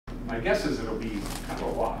My guess is it'll be kind of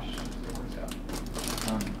a wash as it works out.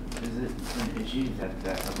 Is it an issue that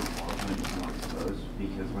that upper ball joint is more exposed?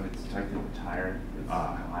 Because when it's tucked in the tire, it's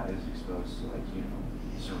not as exposed to, like, you know,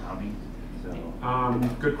 surroundings. So.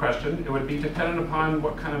 Good question. It would be dependent upon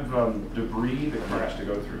what kind of debris the car has to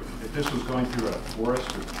go through. If this was going through a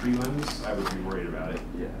forest with tree limbs, I would be worried about it.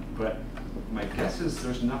 Yeah. But my guess is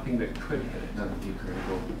there's nothing that could hit it. Nothing too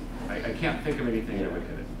critical. I can't think of anything that would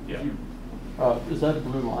hit it. Yeah. Is that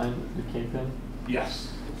blue line the kingpin?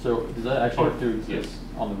 Yes. So does that actually have to exist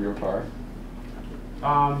on the rear car?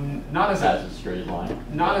 Not as a straight line.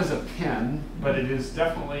 Not as a pin, but it is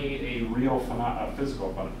definitely a real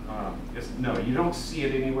physical phenomenon. No, you don't see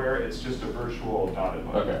it anywhere. It's just a virtual dotted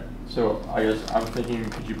line. Okay. So I guess I'm thinking,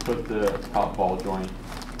 could you put the top ball joint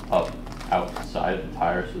up outside of the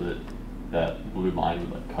tire so that that blue line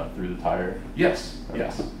would, like, cut through the tire? Yes. Okay.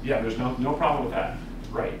 Yes. Yeah. There's no problem with that.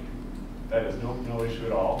 Right. That is no issue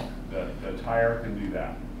at all. The tire can do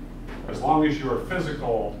that as long as your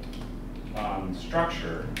physical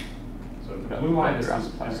structure, so the blue line is a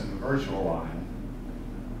virtual line,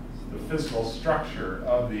 the physical structure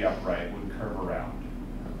of the upright would curve around.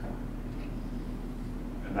 Okay.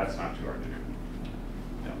 And that's not too hard to do.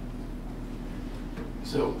 No.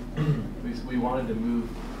 So we wanted to move,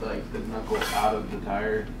 like, the knuckle out of the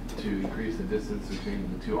tire to increase the distance between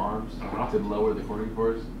the two arms to lower the cornering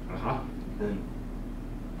force. And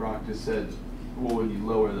Brock just said, well, when you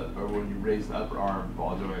lower when you raise the upper arm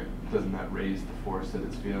ball joint, doesn't that raise the force that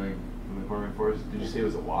it's feeling from the cornering force? Did you say it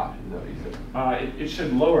was a wash? Is that what you said? It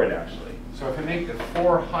should lower it, actually. So if I make the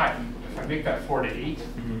 4 high, if I make that 4 to 8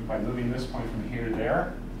 by moving this point from here to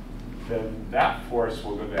there, then that force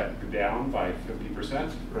will go down by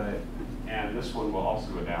 50%. Right. And this one will also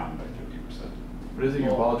go down by 50%. But isn't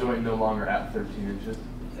your ball joint no longer at 13 inches?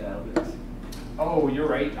 Yeah. Oh, you're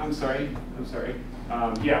right. I'm sorry.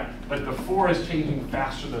 Yeah, but the 4 is changing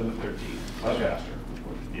faster than the 13. Much faster.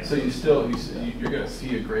 Yeah. So you're going to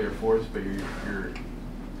see a greater force, but you're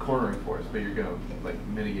cornering force, but you're going to, like,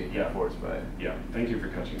 mitigate that force by. Yeah. Thank you for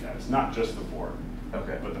catching that. It's not just the 4.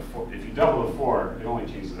 Okay. But the 4, if you double the 4, it only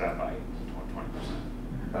changes that by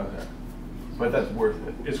 20%. Okay. But that's worth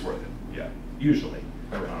it. It's worth it. Yeah. Usually.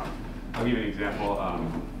 Okay. I'll give you an example.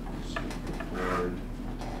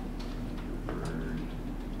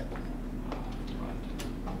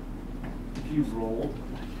 If you rolled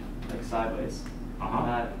like sideways,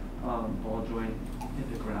 that ball joint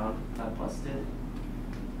hit the ground, that busted.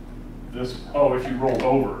 This, oh, if you rolled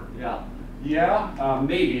over. Yeah. Yeah,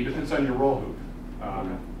 maybe. It depends on your roll hoop.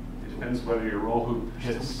 It depends whether your roll hoop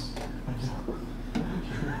hits.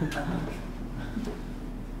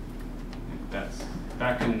 That's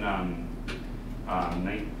back in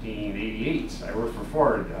 1988. I worked for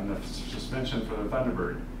Ford on the suspension for the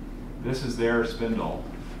Thunderbird. This is their spindle,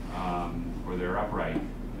 or their upright.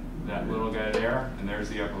 That little guy there, and there's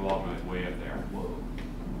the upper wall way up there. Whoa.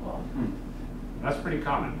 That's pretty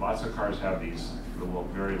common. Lots of cars have these little,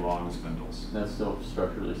 very long spindles. That's still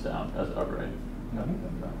structurally sound as upright.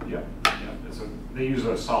 Yeah. They use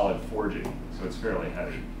a solid forging, so it's fairly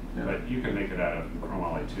heavy. Yeah. But you can make it out of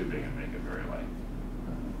chromoly tubing and make it very light.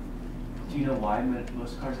 Do you know why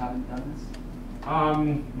most cars haven't done this?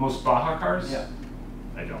 Most Baja cars? Yeah.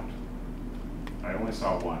 I don't. I only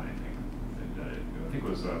saw one, I think. I think it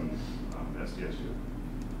was SDSU.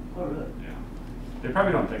 Oh, really? Yeah. They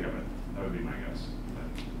probably don't think of it. That would be my guess. But,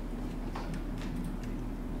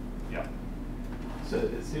 yeah. So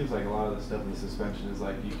it seems like a lot of the stuff in the suspension is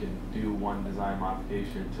like you can do one design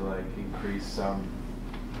modification to, like, increase some,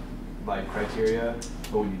 like, criteria,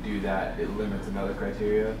 but when you do that, it limits another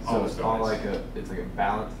criteria. So it's all like a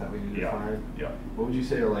balance that we need to find. Yeah. What would you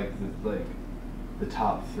say are like the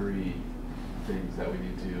top 3 things that we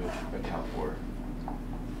need to account for?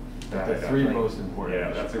 Like the 3 most important.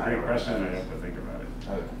 Yeah, that's a great question. I have to think about it.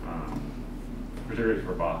 Okay. Particularly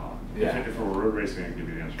for Baja. Yeah. If it were road racing, I'd give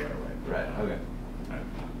you the answer right away. Right. Okay.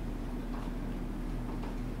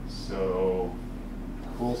 So,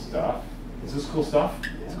 cool stuff. Is this cool stuff?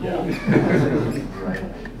 It's cool. Yeah. Right.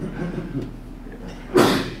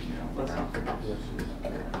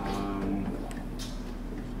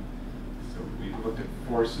 So we looked at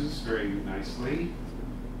forces very nicely.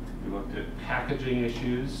 We looked at packaging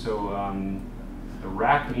issues. So the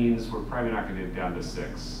rack means we're probably not going to get down to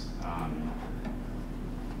 6.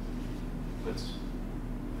 Let's,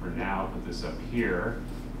 for now, put this up here.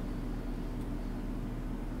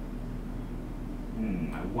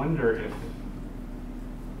 I wonder if,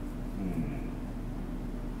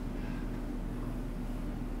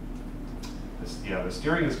 the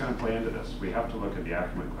steering is going to play into this. We have to look at the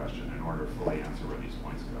Ackerman question in order to fully answer where these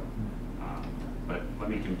points go. but let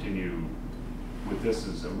me continue with this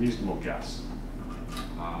as a reasonable guess.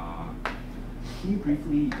 Can you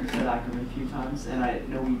briefly, you said Ackerman a few times, and I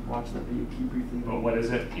know we watched that video. Can you briefly? But what is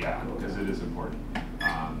it? Yeah, because it is important.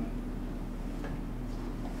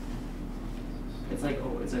 It's like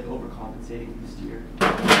overcompensating the steer.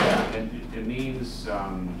 Yeah, it means.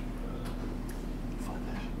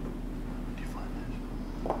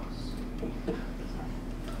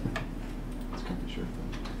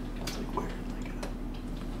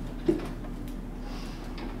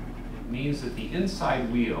 Means that the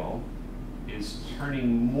inside wheel is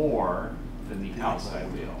turning more than the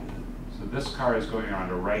outside wheel. So this car is going around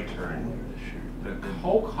a right turn. The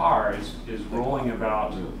whole car is rolling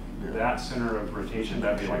about that center of rotation.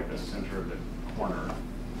 That'd be like the center of the corner.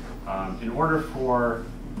 In order for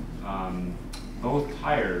both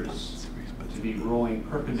tires to be rolling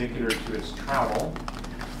perpendicular to its travel,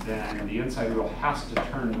 then the inside wheel has to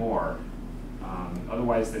turn more.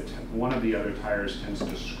 Otherwise, one of the other tires tends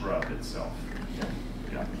to scrub itself.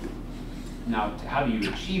 Yeah. Now, how do you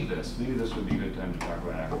achieve this? Maybe this would be a good time to talk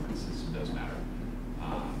about Ackerman, because this does matter.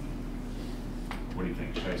 What do you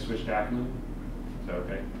think? Should I switch to Ackerman? Is that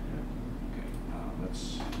okay? Okay.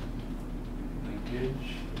 Let's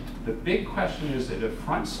linkage. The big question is it a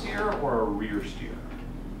front steer or a rear steer?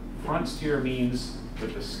 Front steer means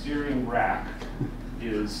that the steering rack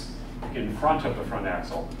is in front of the front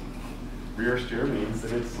axle. Rear steer means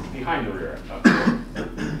that it's behind the rear axle.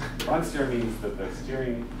 Front steer means that the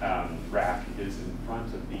steering rack is in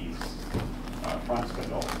front of these front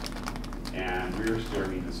spindle, and rear steer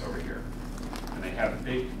means it's over here. And they have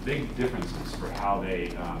big differences for how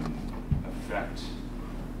they affect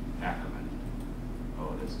Ackerman.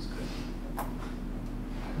 Oh, this is good.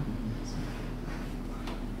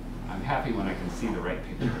 I'm happy when I can see the right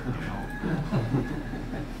picture, you know.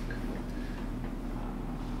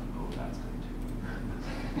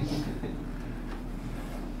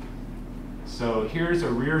 So here's a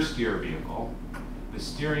rear steer vehicle. The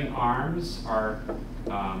steering arms are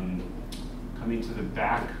coming to the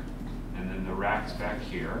back, and then the rack's back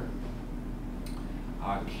here.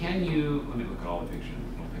 Let me look at all the pictures.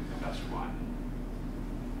 I'll pick the best one.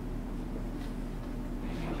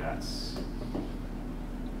 Maybe that's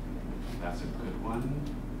a good one.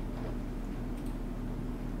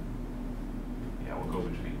 Yeah, we'll go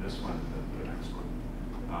between this one and the next one.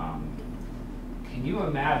 Can you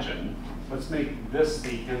imagine, let's make this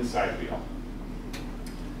the inside wheel.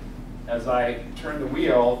 As I turn the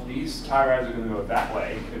wheel, these tires are going to go that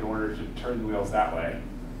way in order to turn the wheels that way.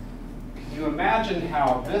 Can you imagine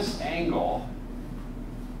how this angle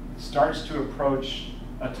starts to approach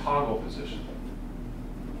a toggle position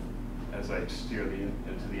as I steer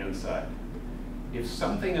into the inside? If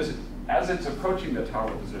something is, as it's approaching the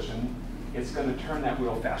toggle position, it's going to turn that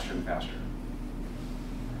wheel faster and faster.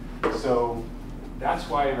 So that's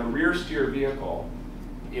why in a rear steer vehicle,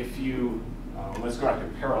 if you, let's go back to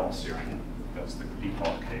parallel steering. That's the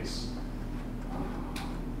default case.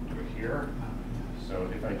 Do it here. So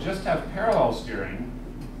if I just have parallel steering,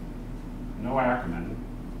 no Ackerman,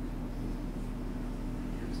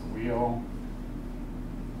 here's the wheel,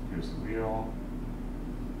 here's the wheel.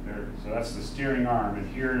 There, so that's the steering arm, and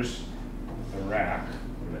here's the rack.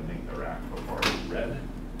 What did I make the rack before? Red.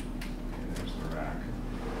 Okay, there's the rack.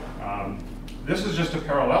 This is just a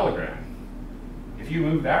parallelogram. If you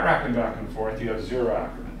move that rack back and forth, you have zero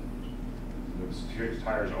Ackerman. The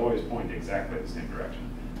tires always point exactly the same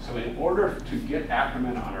direction. So in order to get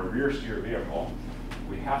Ackerman on a rear steer vehicle,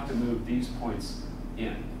 we have to move these points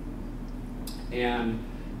in. And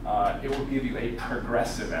it will give you a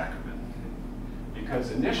progressive Ackerman.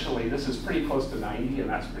 Because initially, this is pretty close to 90, and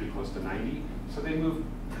that's pretty close to 90. So they move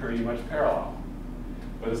pretty much parallel.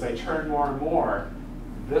 But as they turn more and more,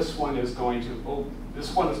 this one is going to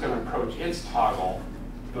approach its toggle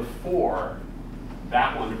before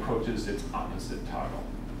that one approaches its opposite toggle.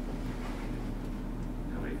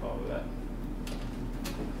 Nobody follow that?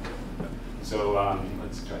 So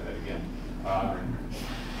let's try that again.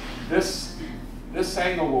 This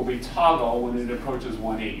angle will be toggle when it approaches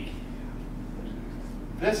 180.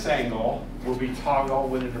 This angle will be toggle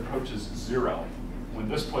when it approaches 0. When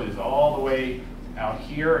this point is all the way out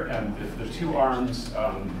here, and the two arms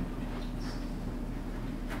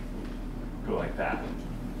go like that.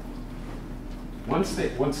 Once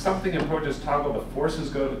something approaches toggle, the forces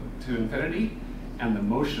go to infinity, and the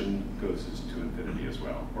motion goes to infinity as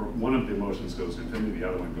well. Or one of the motions goes to infinity, the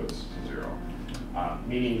other one goes to 0.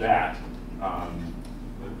 Meaning that,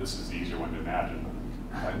 this is the easier one to imagine.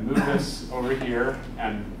 If I move this over here,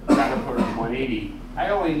 and that approaches 180, I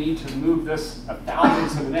only need to move this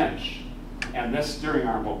 1/1000th of an inch, and this steering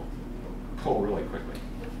arm will pull really quickly.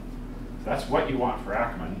 So that's what you want for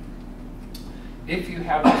Ackerman. If you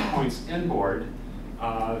have these points inboard,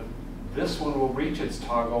 this one will reach its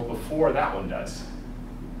toggle before that one does.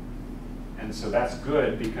 And so that's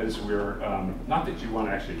good because we're, not that you want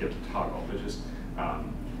to actually get the toggle, but just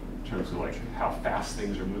in terms of like how fast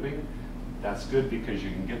things are moving, that's good because you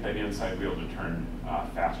can get that inside wheel to turn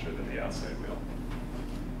faster than the outside wheel.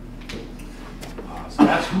 So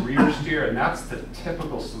that's rear steer, and that's the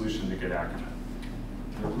typical solution to get Ackerman.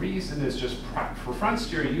 The reason is just for front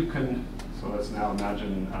steer, you can, so let's now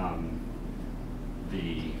imagine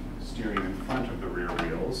the steering in front of the rear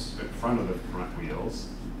wheels, in front of the front wheels.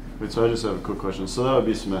 Wait, so I just have a quick question. So that would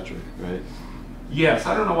be symmetric, right? Yes,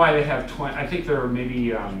 I don't know why they have 20, I think there are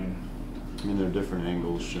maybe, I mean, there are different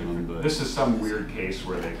angles shown, but... this is some weird case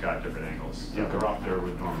where they've got different angles. Yeah, Okay. they're up there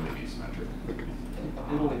would normally be symmetric. Okay. It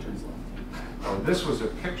only turns left. Oh, this was a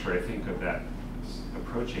picture, I think, of that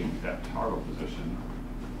approaching that toggle position.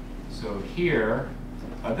 So here,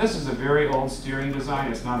 this is a very old steering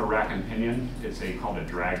design. It's not a rack and pinion. It's called a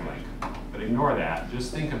drag link. But ignore that.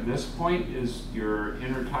 Just think of this point is your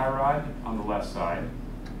inner tie rod on the left side.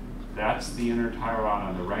 That's the inner tie rod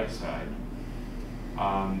on the right side.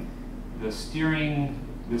 The steering,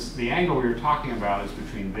 the angle we were talking about is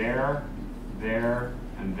between there, there,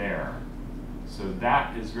 and there. So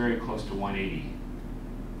that is very close to 180.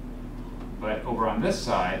 But over on this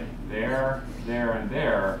side, there, there, and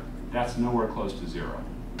there, that's nowhere close to 0.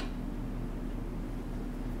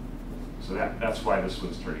 So that's why this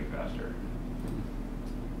one's turning faster.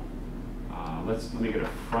 Let me get a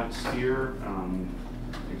front steer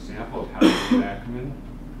example of how to do Ackerman.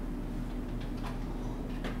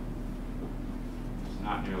 It's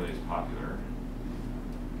not nearly as popular.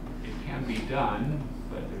 It can be done,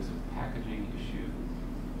 but there's a packaging issue.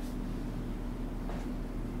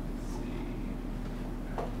 Let's see.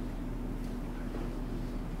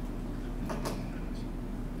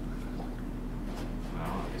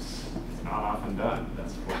 Well, it's not often done.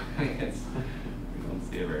 That's why we don't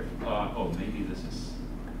see it very. Oh, maybe this is.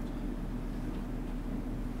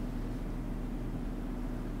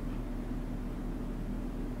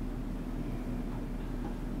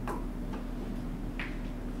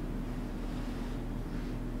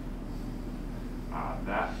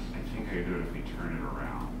 That, I think I can do it if we turn it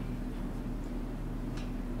around.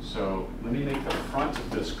 So let me make the front of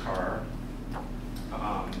this car.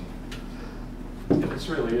 This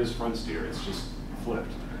really is front steer, it's just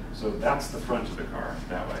flipped. So that's the front of the car,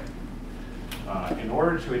 that way. In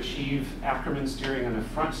order to achieve Ackerman steering in a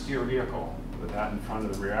front steer vehicle, with that in front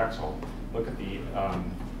of the rear axle, look at the, oh,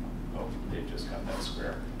 they've just got that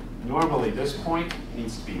square. Normally this point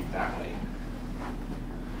needs to be that way.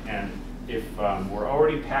 And if we're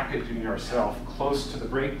already packaging ourselves close to the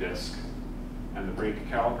brake disc and the brake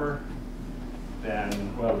caliper,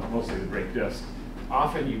 then, well, mostly the brake disc,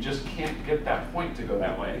 often you just can't get that point to go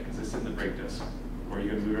that way because it's in the brake disc, or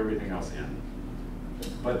you're going to move everything else in.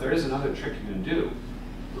 But there is another trick you can do,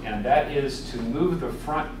 and that is to move the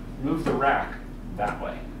rack that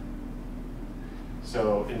way.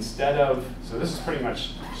 So instead of, so this is pretty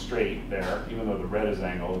much straight there, even though the red is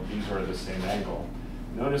angled, these are the same angle.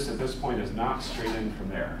 Notice that this point is not straight in from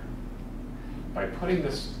there. By putting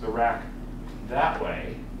the rack that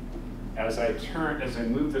way, as I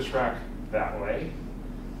move this rack that way,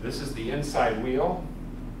 this is the inside wheel,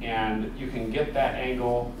 and you can get that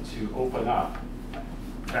angle to open up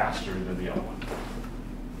faster than the other one.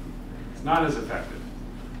 It's not as effective,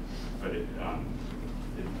 but it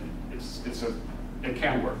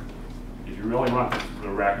can work. If you really want the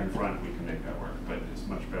rack in front, we can make that work, but it's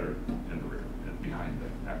much better in the rear. Behind the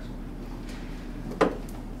axle.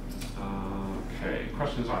 Okay,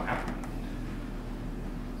 questions on Ackerman?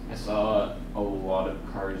 I saw a lot of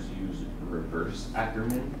cars use reverse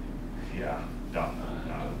Ackerman. Yeah, dumb.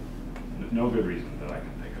 No good reason that I can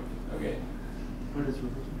think of. Okay. What is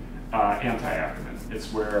reverse? Anti-Ackerman.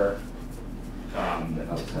 It's where The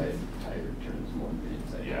outside tire turns more than the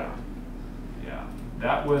inside. yeah, yeah.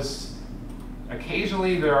 That was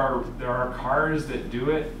occasionally there are cars that do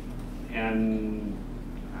it. And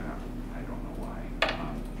I don't know why. I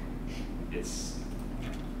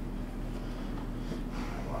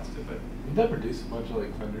lost it, but Would that produce a bunch of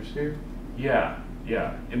like fender steer? yeah,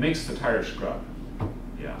 it makes the tire scrub.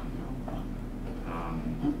 Yeah.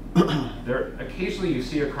 There occasionally you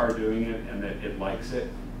see a car doing it and that it likes it,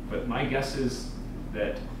 but my guess is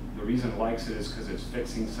that the reason it likes it is because it's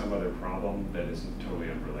fixing some other problem that isn't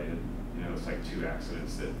totally unrelated. You know, it's like 2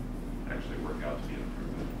 accidents that actually work out to be an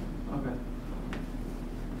improvement. Okay.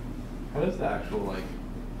 How does the actual like,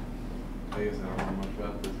 I guess I don't know much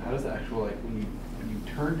about this, how does the actual like, when you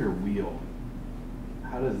turn your wheel,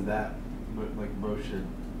 how does that like motion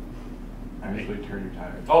actually turn your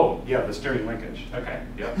tire? Oh, yeah, the steering linkage. Okay,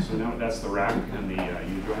 yep. So now that's the rack and the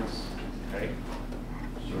U-joints. Okay.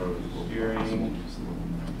 So steering,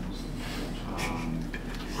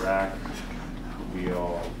 rack,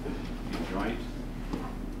 wheel, U-joint,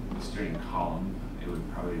 the steering column, it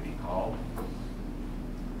would probably be called.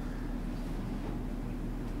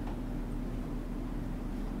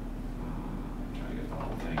 Try to get the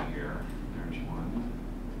whole thing here. There's one.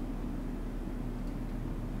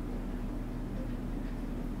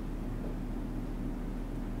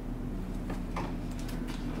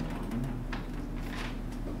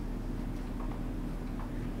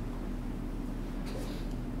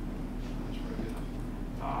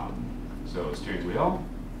 So steering wheel,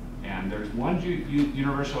 and there's one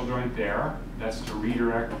universal joint there. That's to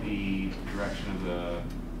redirect the direction of the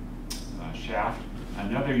shaft.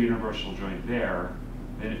 Another universal joint there.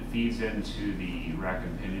 Then it feeds into the rack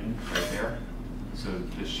and pinion right there. So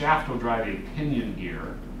the shaft will drive a pinion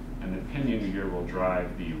gear, and the pinion gear will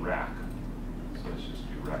drive the rack. So let's just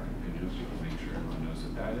do rack and pinion so we can make sure everyone knows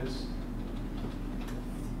what that is.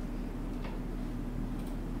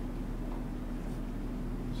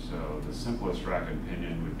 So the simplest rack and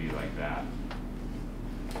pinion would be like that.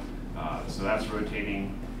 So that's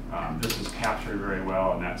rotating. This is captured very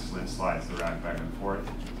well, and that slides the rack back and forth.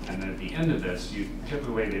 And then at the end of this, you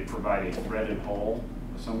typically they provide a threaded hole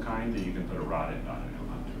of some kind that you can put a rod onto it.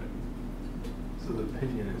 So the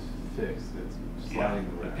pinion is fixed. It's Yeah, sliding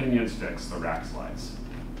the the rack. pinion sticks, the rack slides.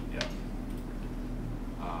 Yeah.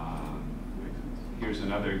 Here's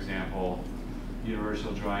another example.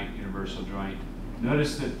 Universal joint, universal joint.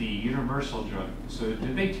 Notice that the universal joint, so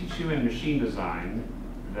did they teach you in machine design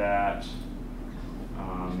that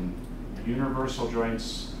universal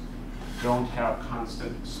joints don't have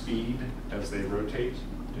constant speed as they rotate?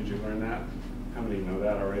 Did you learn that? How many know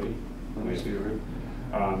that already?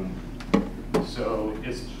 So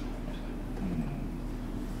it's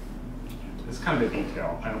kind of a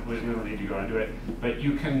detail. We don't need to go into it, but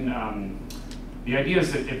you can, the idea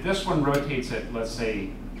is that if this one rotates at, let's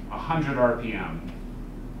say, 100 RPM,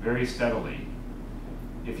 very steadily,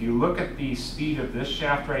 if you look at the speed of this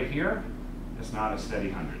shaft right here, it's not a steady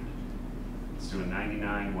 100. It's doing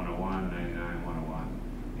 99, 101, 99, 101.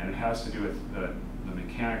 And it has to do with the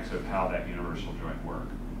mechanics of how that universal joint work.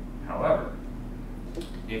 However,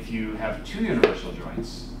 if you have two universal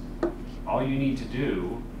joints, all you need to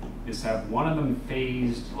do is have one of them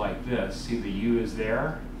phased like this. See, the U is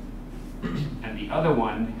there, and the other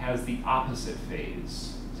one has the opposite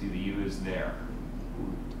phase. See, the U is there.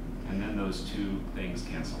 And then those two things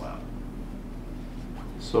cancel out.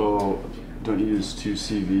 So, don't you use two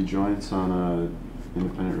CV joints on a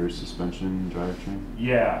independent rear suspension drivetrain?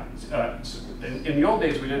 Yeah. So in the old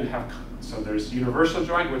days, we didn't have. So there's universal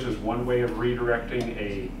joint, which is one way of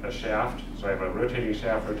redirecting a shaft. So I have a rotating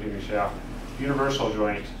shaft, rotating shaft. Universal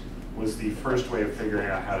joint was the first way of figuring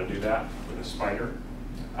out how to do that with a spider.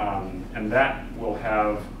 And that will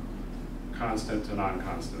have constant to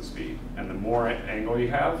non-constant speed. And the more angle you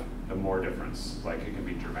have, the more difference. Like it can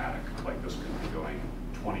be dramatic. Like this could be going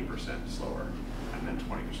 20% slower and then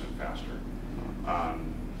 20% faster.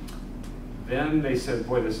 Then they said,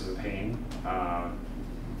 boy, this is a pain.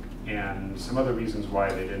 And some other reasons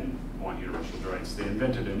why they didn't want universal joints. They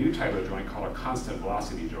invented a new type of joint called a constant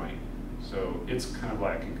velocity joint. So it's kind of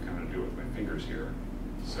like, I can kind of do it with my fingers here.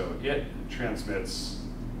 So it transmits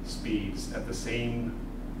speeds at the same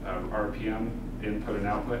RPM, input and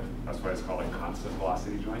output. That's why it's called a constant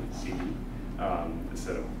velocity joint, CD,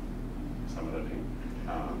 instead of some other thing.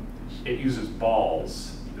 It uses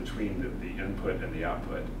balls between the input and the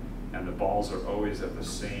output, and the balls are always at the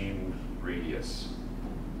same radius.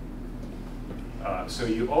 So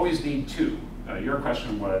you always need two. Your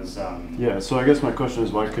question was... yeah, so I guess my question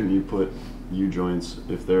is, why couldn't you put U-joints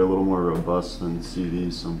if they're a little more robust than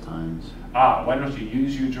CVs sometimes? why don't you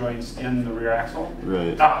use U-joints in the rear axle?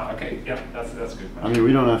 Right. Okay, yep, that's a good question. I mean,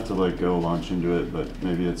 we don't have to like go launch into it, but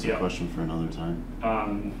maybe it's a Yeah. question for another time.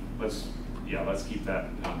 Let's keep that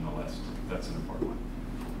on the list. That's an important one.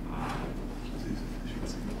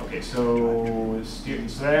 Okay, so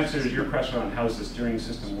that answers your question on how does the steering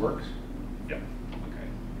system work? Yep. Okay.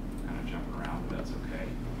 Kind of jumping around, but that's okay.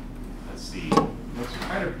 Let's see. Let's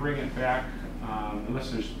try to bring it back.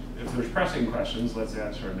 If there's pressing questions, let's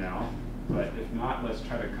answer them now. But if not, let's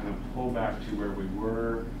try to kind of pull back to where we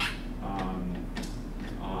were on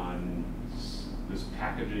this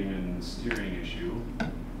packaging and steering issue.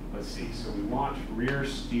 Let's see. So we want rear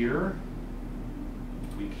steer.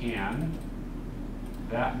 If we can.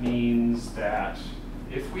 That means that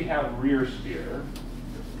if we have rear steer,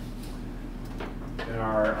 then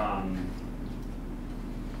our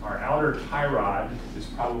outer tie rod is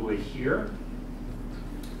probably here,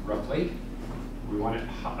 roughly. We want it,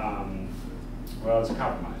 well, it's a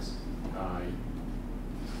compromise.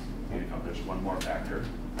 There's one more factor,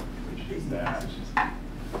 which is that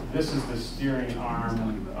this is the steering arm,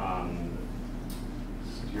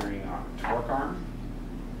 torque arm.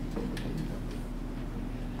 Let's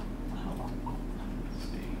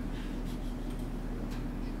see.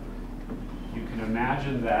 You can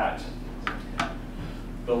imagine that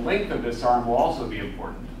the length of this arm will also be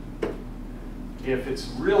important. If it's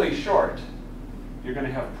really short, you're going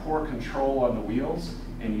to have poor control on the wheels,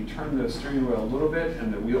 and you turn the steering wheel a little bit,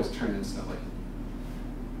 and the wheels turn instantly.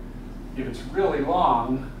 If it's really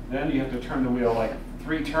long, then you have to turn the wheel like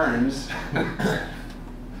 3 turns.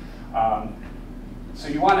 So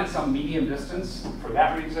you want it some medium distance for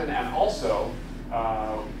that reason, and also,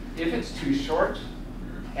 if it's too short,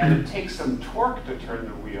 and it takes some torque to turn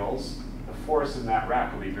the wheels, the force in that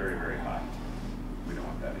rack will be very, very high. We don't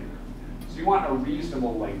want that either. So you want a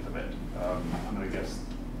reasonable length of it. I'm going to guess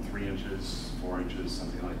 3 inches, 4 inches,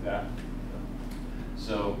 something like that.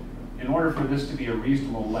 So in order for this to be a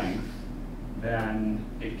reasonable length, then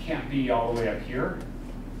it can't be all the way up here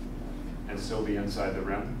and still be inside the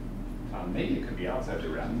rim. Maybe it could be outside the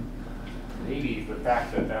rim. Maybe the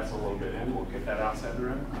fact that that's a little bit in will get that outside the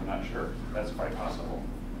rim. I'm not sure. That's quite possible.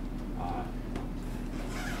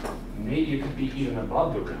 Maybe it could be even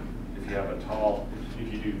above the rim if you have a tall,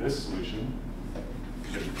 if you do this solution,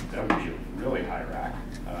 that would be a really high rack.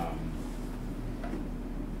 I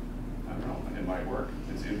don't know, it might work.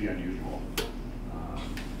 It would be unusual.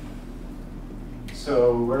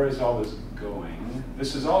 So where is all this going?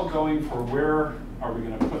 This is all going for where are we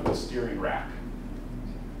going to put the steering rack?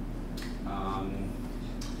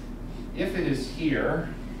 If it is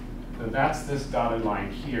here, then that's this dotted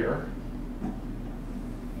line here,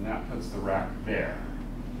 and that puts the rack there.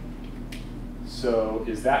 So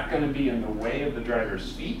is that going to be in the way of the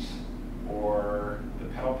driver's feet or the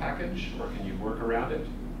pedal package, or can you work around it?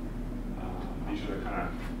 These are the kind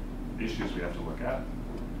of issues we have to look at.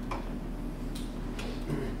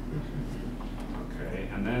 Okay,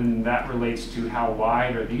 and then that relates to how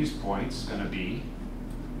wide are these points going to be,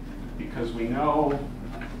 because we know,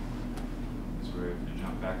 so we're going to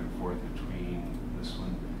jump back and forth between this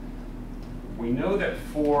one. We know that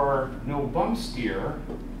for no bump steer,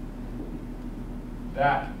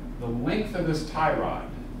 that the length of this tie rod,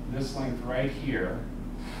 this length right here,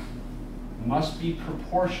 must be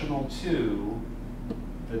proportional to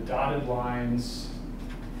the dotted lines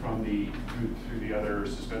from the through the other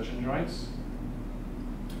suspension joints.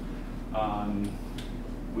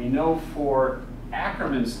 We know for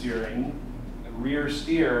Ackerman steering, rear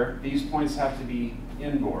steer, these points have to be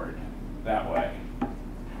inboard that way.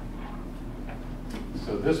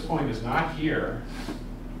 So this point is not here.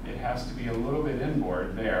 It has to be a little bit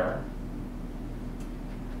inboard there.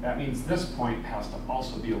 That means this point has to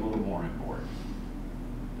also be a little more inboard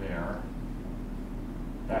there.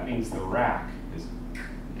 That means the rack is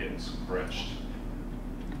getting scratched.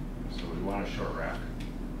 So we want a short rack.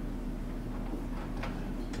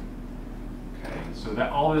 Okay, so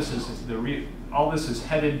that all this is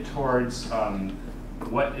headed towards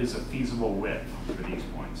what is a feasible width for these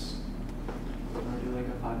points. Want to do like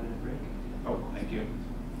a 5-minute break? Oh, thank you.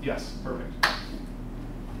 Yes, perfect.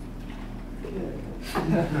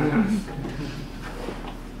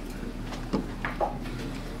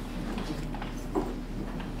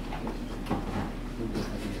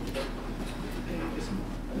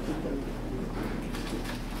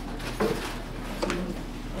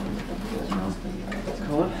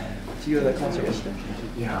 Colin, did you go to that concert yesterday?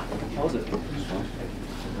 Yeah. How was it?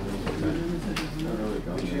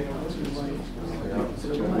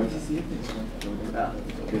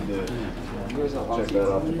 Good to check that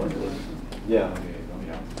off the bucket list. Yeah.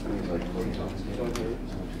 Things like 40 times.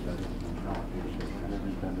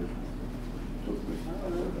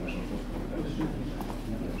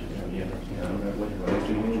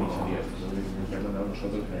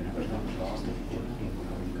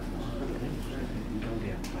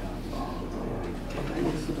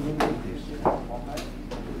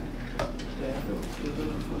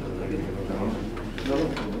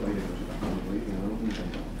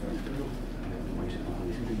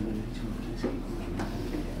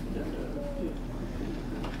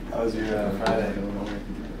 How was your Friday?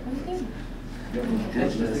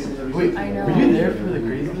 Wait, I know. were you there for the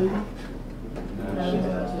crazy lady?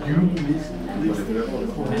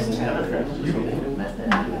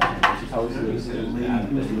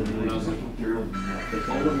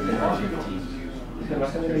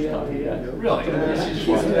 Really?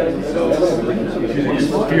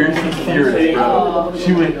 Conspiracy theorist, bro.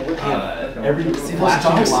 She went, every flash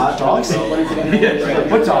dogs?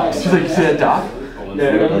 What dogs? She's like, you see that dog? Yeah,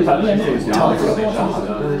 everybody thought she said it was dogs.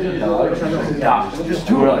 Dogs.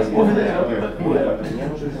 We're like, what?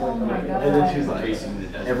 And then she's like,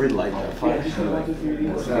 every light that flashes,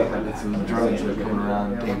 it's some drugs that are coming around.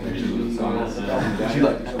 She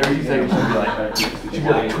like, every seconds she'd be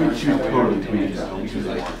like, tweet, she was totally tweeting. She was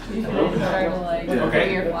like, Trying to like Okay.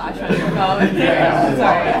 bring your flash on your phone.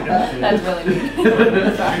 Sorry, that's really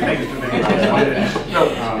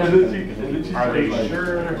Are they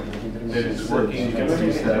sure that it's working?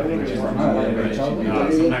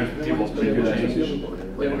 Sometimes people's people change.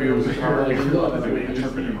 We was a car, like, they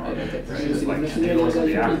interpret it wrong. It's like, it was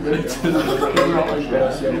the Ackerman.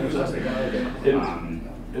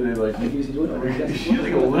 and they like, she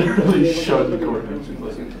like literally shut the court. She's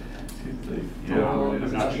like, Yeah,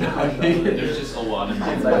 I'm not sure. There's just a lot of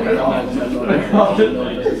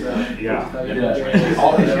Yeah. Yeah.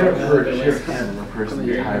 All she heard camera person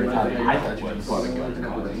the entire time. I thought she was fucking gun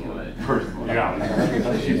personally.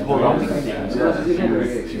 Yeah. She pulled up.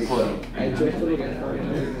 She pulled up.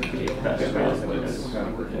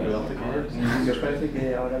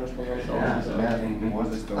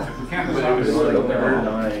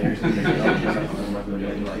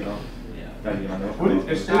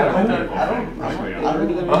 It's not a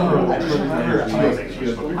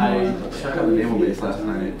I checked out the naval base last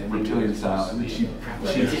night, reptilian style, and she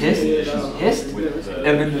hissed, and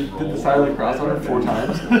then did the silent cross on her 4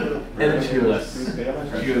 times, and then she goes,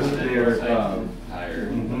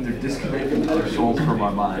 they're disconnecting our souls from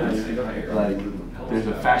our minds. Like, there's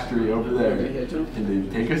a factory over there, and they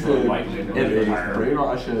take us in, and they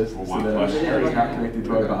brainwash us so that our spirit is not connected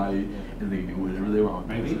to our body, and they can do whatever they want.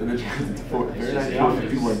 And then she goes, it's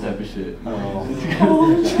 451 type of shit.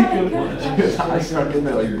 She goes, I stuck in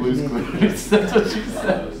there like Blue's Clues. That's what she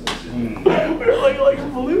says. We're like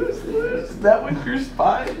Blue's Clues? Is that what your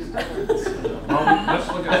spine is? Let's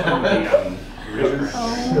look at some of the research.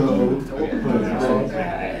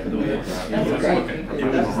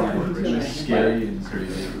 It was scary and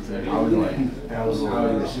crazy. I was like,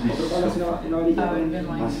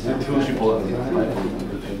 until she pulled up.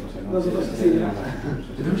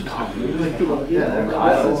 There was coffee.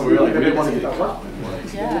 Yeah, so we were like, we didn't want to get caught with like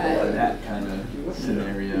that kind of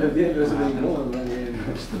scenario.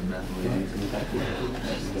 Just the method.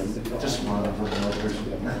 Just one of another person.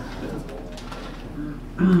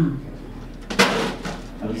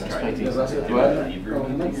 I was expecting What?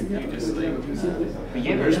 we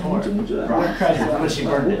gave her more. Brock credit when she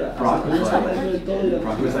burned it. Brock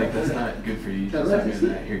was like, that's not good for you. She's not good at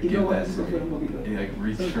that. Here, give that to me. And he like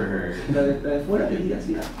reached for her. And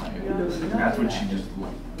that's when she just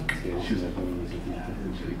like, she was like, and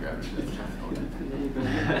she grabbed her shit.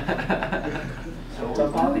 So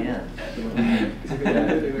we're probably in.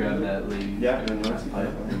 Grab that lady. Yeah. And try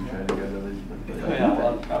to go to the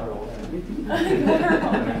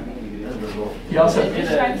He also,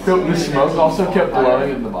 so the smoke also kept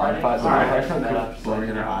blowing in the bonfire. The bonfire kept blowing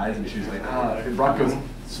in her eyes, and she was like, and Brock goes,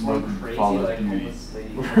 smoke follows beauty.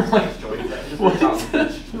 We're like, what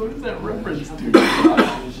is that reference to? It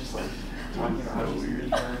was just like, so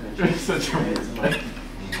weird. It's such a weird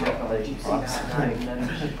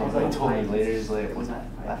Probably told me later, he's like, what's that?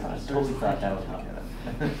 I totally thought that was McKenna.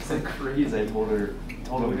 It's like crazy. I told her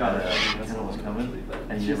McKenna was coming,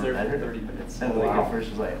 and you never met her. 30 minutes. And like at first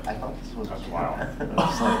she was like, I thought this was That's wild. I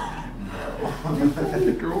was like,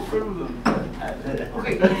 The girlfriend was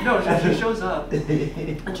Okay, no, she shows up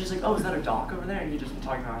and she's like, oh, is that a dock over there? And you just been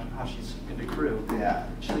talking about how she's into crew. yeah.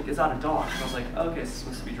 She's like, it's not a dock. And I was like, okay, this is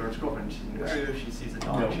supposed to be George's girlfriend. She's in crew, she sees a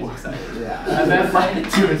dock, she's excited. Yeah. And then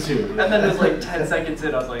like 2 and 2. And then it was like 10 seconds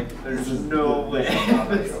in, I was like, there's no way.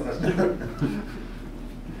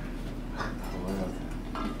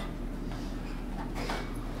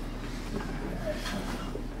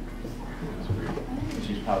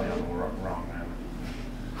 She's probably on the wrong man.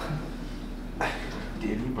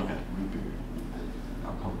 Danny brought root beer.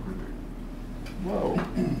 Alcohol root beer. Whoa.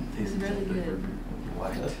 Tastes really like good. root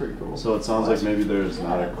beer. That's pretty cool. So it sounds like maybe there's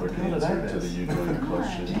not a quick answer to the U-joint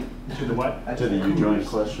question. To the what? To the U-joint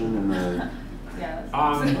question and the, Yeah.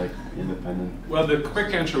 like, independent. Well, the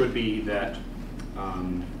quick answer would be that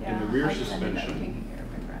in the rear I just ended up suspension, taking care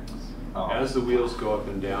of my friends. as the wheels go up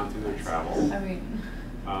and down through their travel, I mean,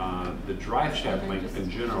 the drive shaft length in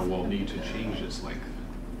general will need to change its length.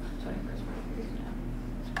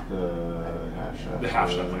 The half shaft. The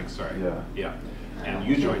half shaft length, sorry. Yeah. Yeah. And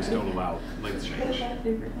U-joints don't allow length change.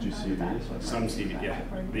 Do you see these? Some CV, yeah.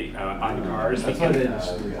 On cars, That's why they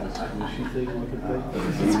just do this squishy thing looking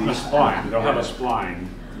thing. a spline. They'll have a spline,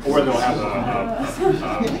 or they'll have a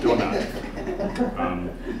donut.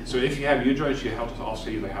 So if you have U-joints, you have to also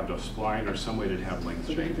either have the spline or some way to have length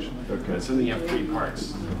change. Okay. But something you have 3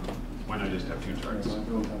 parts. Why not just have 2 parts?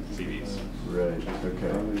 CVs. Right,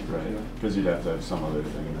 okay, right. Because you'd have to have some other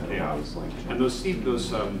thing that Yeah. allows link change. And those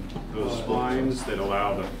splines that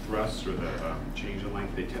allow the thrust or the change in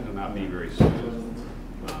length, they tend to not be very smooth.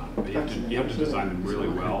 But you have to design them really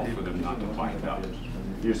well for them not to bind up.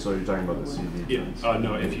 So you're talking about the CV Yeah, joints?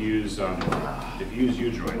 no, if you use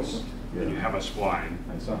U-joints, then you have a spline.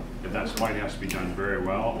 If that spline has to be done very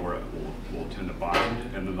well, or it will tend to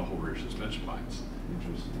bind, and then the whole rear suspension binds.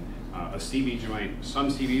 Interesting. A CV joint, some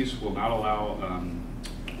CVs will not allow,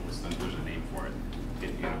 there's a name for it,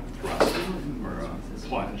 thrust or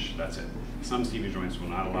plunge, that's it. Some CV joints will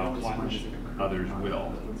not allow plunge, others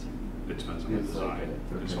will. It depends on the design.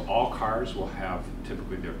 And so all cars will have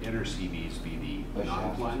typically their inner CVs be the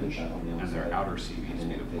non-plunge and their outer CVs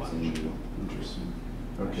be the plunge. Interesting.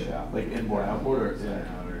 Okay. Like inboard, outboard,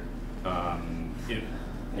 or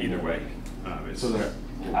Either way. so the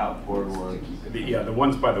outboard one. The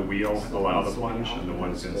ones by the wheel allow the plunge, and the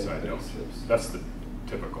ones inside don't. That's the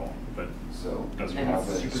typical, but doesn't matter.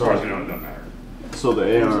 As far as you know, it doesn't matter. So the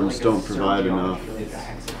A-arms don't provide enough.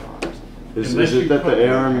 Is Unless it you that put the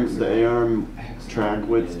A-arm track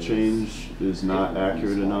width change is not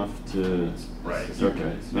accurate enough to? Right.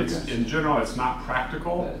 Okay. In general, it's not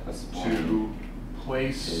practical to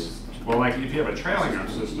place. Well, like if you have a trailing arm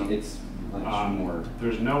system,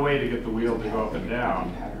 there's no way to get the wheel to go up and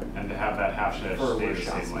down, and to have that half shaft stay the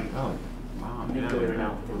same length. Oh, wow.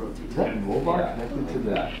 Is that roll bar connected to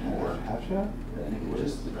the half shaft?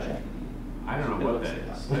 I don't know what that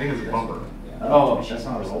is. I think it's a bumper. Oh, that's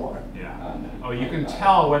not a roll. Yeah. Oh, you can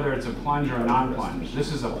tell whether it's a plunge or a non-plunge.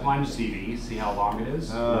 This is a plunge CV. See how long it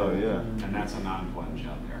is? Oh, yeah. And that's a non-plunge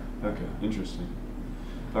out there. Okay, interesting.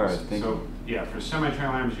 All right, thank you. So, yeah, for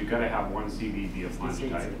semi-trailer arms, you've got to have one CV be a plunge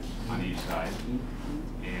type on each side.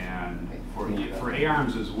 And for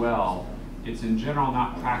A-arms as well, it's in general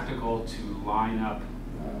not practical to line up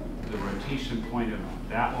the rotation point of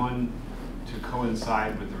that one to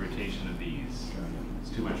coincide with the rotation of these.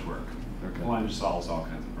 It's too much work. Okay. Plunge solves all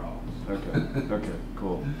kinds of problems. Okay,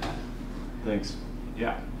 cool. Thanks.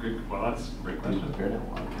 Yeah, good. Well, that's a great question.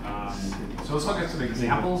 So let's look at some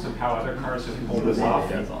examples of how other cars have pulled this off.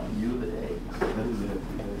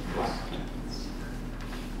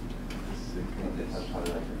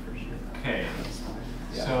 Okay,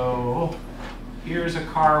 so here's a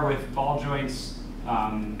car with ball joints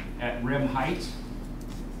at rim height,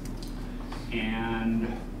 and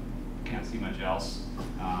can't see much else.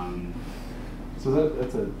 So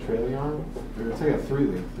that's a trailing arm, or it's like a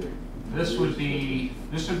 3-link thing. This would be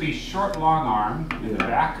short long arm in the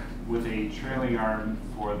back with a trailing arm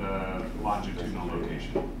for the longitudinal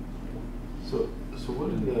location. So what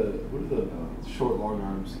do the short long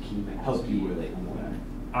arms help you with in the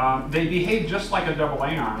back? They behave just like a double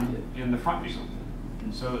A arm in the front view.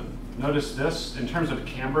 So notice this in terms of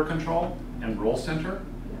camber control and roll center.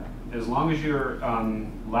 As long as your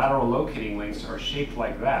lateral locating links are shaped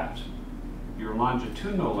like that, your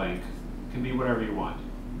longitudinal link can be whatever you want.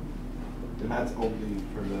 And that's only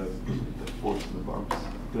for the force of the bumps.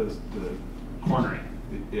 The Cornering.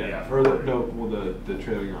 Yeah. Or the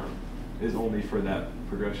trailing arm is only for that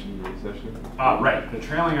progression and recession. Right. The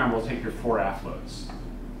trailing arm will take your 4 aft loads,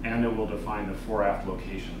 and it will define the 4 aft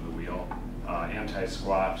location of the wheel,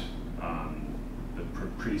 anti-squat, the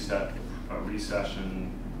preset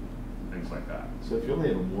recession, things like that. So if you only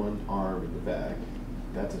have one arm in the back,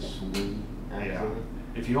 that's a swing axle? Yeah.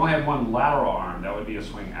 If you only have one lateral arm, that would be a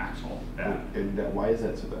swing axle. And why is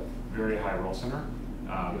that so bad? Very high roll center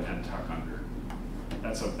and tuck under.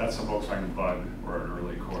 That's a Volkswagen Bug or an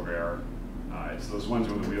early Corvair. It's those ones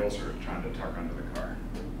where the wheels are trying to tuck under the car.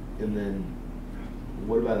 And then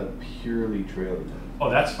what about a purely trailing? Oh,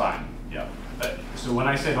 that's fine. Yeah. So when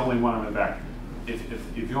I said only one arm in the back, if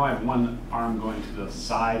you only have one arm going to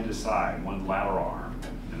side, one lateral arm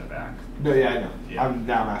in the back. No, yeah, I know. Yeah. I'm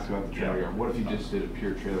asking about the trailing arm. What if you just did a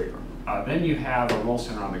pure trailing arm? Then you have a roll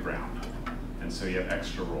center on the ground, and so you have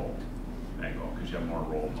extra roll angle because you have more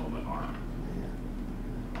roll moment arm.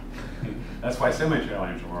 That's why semi-trailer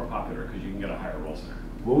arms are more popular because you can get a higher roll center.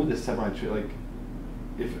 What would the semi-trailer, like,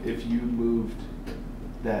 if you moved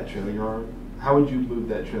that trailing arm, how would you move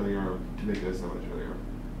that trailing arm to make it a semi-trailing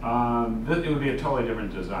arm? It would be a totally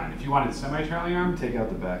different design. If you wanted semi-trailing arm, Take out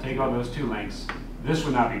the back. take out those 2 links. This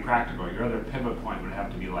would not be practical. Your other pivot point would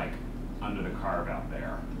have to be like under the carve out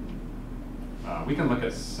there. We can look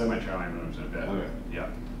at semi-trailing moves in a bit. Okay. Yeah.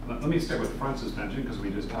 Let me stick with front suspension because we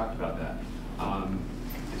just talked about that.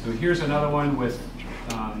 So here's another one with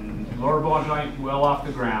lower ball joint well off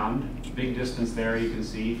the ground. Big distance there you can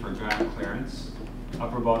see for ground clearance.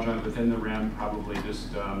 Upper ball joint within the rim, probably just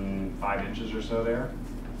 5 inches or so there.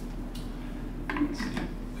 Let's see.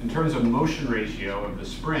 In terms of motion ratio of the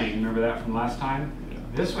spring, remember that from last time? Yeah.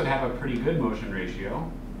 This would have a pretty good motion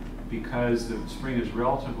ratio because the spring is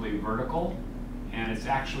relatively vertical and it's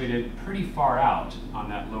actuated pretty far out on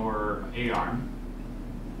that lower A-arm.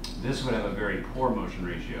 This would have a very poor motion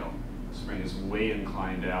ratio. The spring is way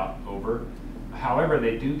inclined out over. However,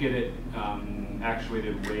 they do get it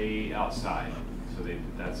actuated way outside, so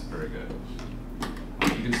that's very good.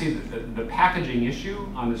 You can see that the packaging issue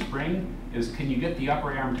on the spring is, can you get the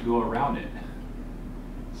upper arm to go around it?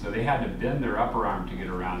 So they had to bend their upper arm to get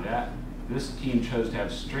around that. This team chose to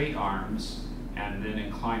have straight arms and then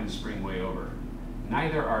incline the spring way over.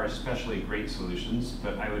 Neither are especially great solutions,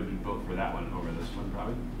 but I would vote for that one over this one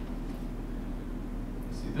probably.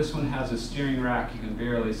 See, this one has a steering rack. You can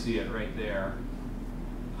barely see it right there.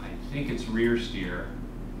 I think it's rear steer.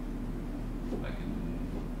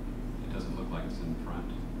 It doesn't look like it's in front.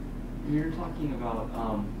 You're talking about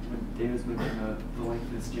when David's moving the length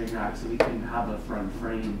of the steering rack, so we can have a front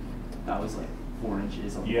frame that was like 4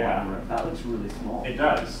 inches on the bottom right. That looks really small. It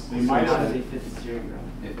does. They So might how have. do they fit the steering rack?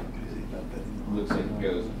 It looks like it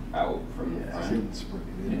goes out from the front,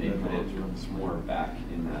 and they put it more back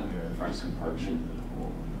in the front compartment.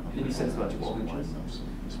 And you said it's about 12 inches?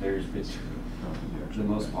 There's the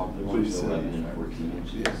most popular ones are 11 and 14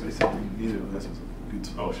 inches.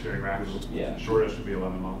 Oh, steering racks? Yeah. Shortest would be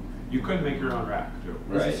 11 long. You could make your own rack too.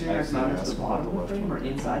 Right. Is the steering rack mounted to the bottom of the frame or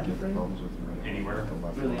inside the frame? Anywhere.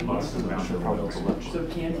 Really? Most of them. So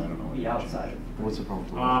it can be outside. What's the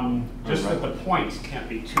problem? Just that the points can't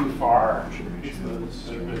be too far.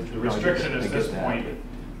 The restriction is this point.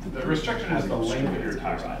 The restriction is the length of your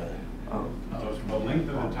tie rod. So the length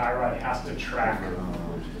of the tie rod has to track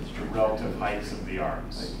the relative heights of the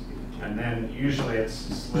arms. And then usually it's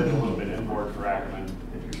slid a little bit inboard for Ackerman,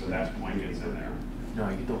 so that point gets in there. No,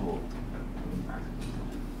 I get the whole.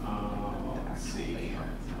 Let's see.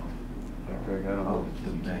 Greg, I don't know.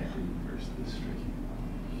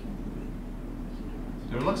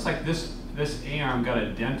 So it looks like this A-arm got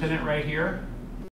a dent in it right here.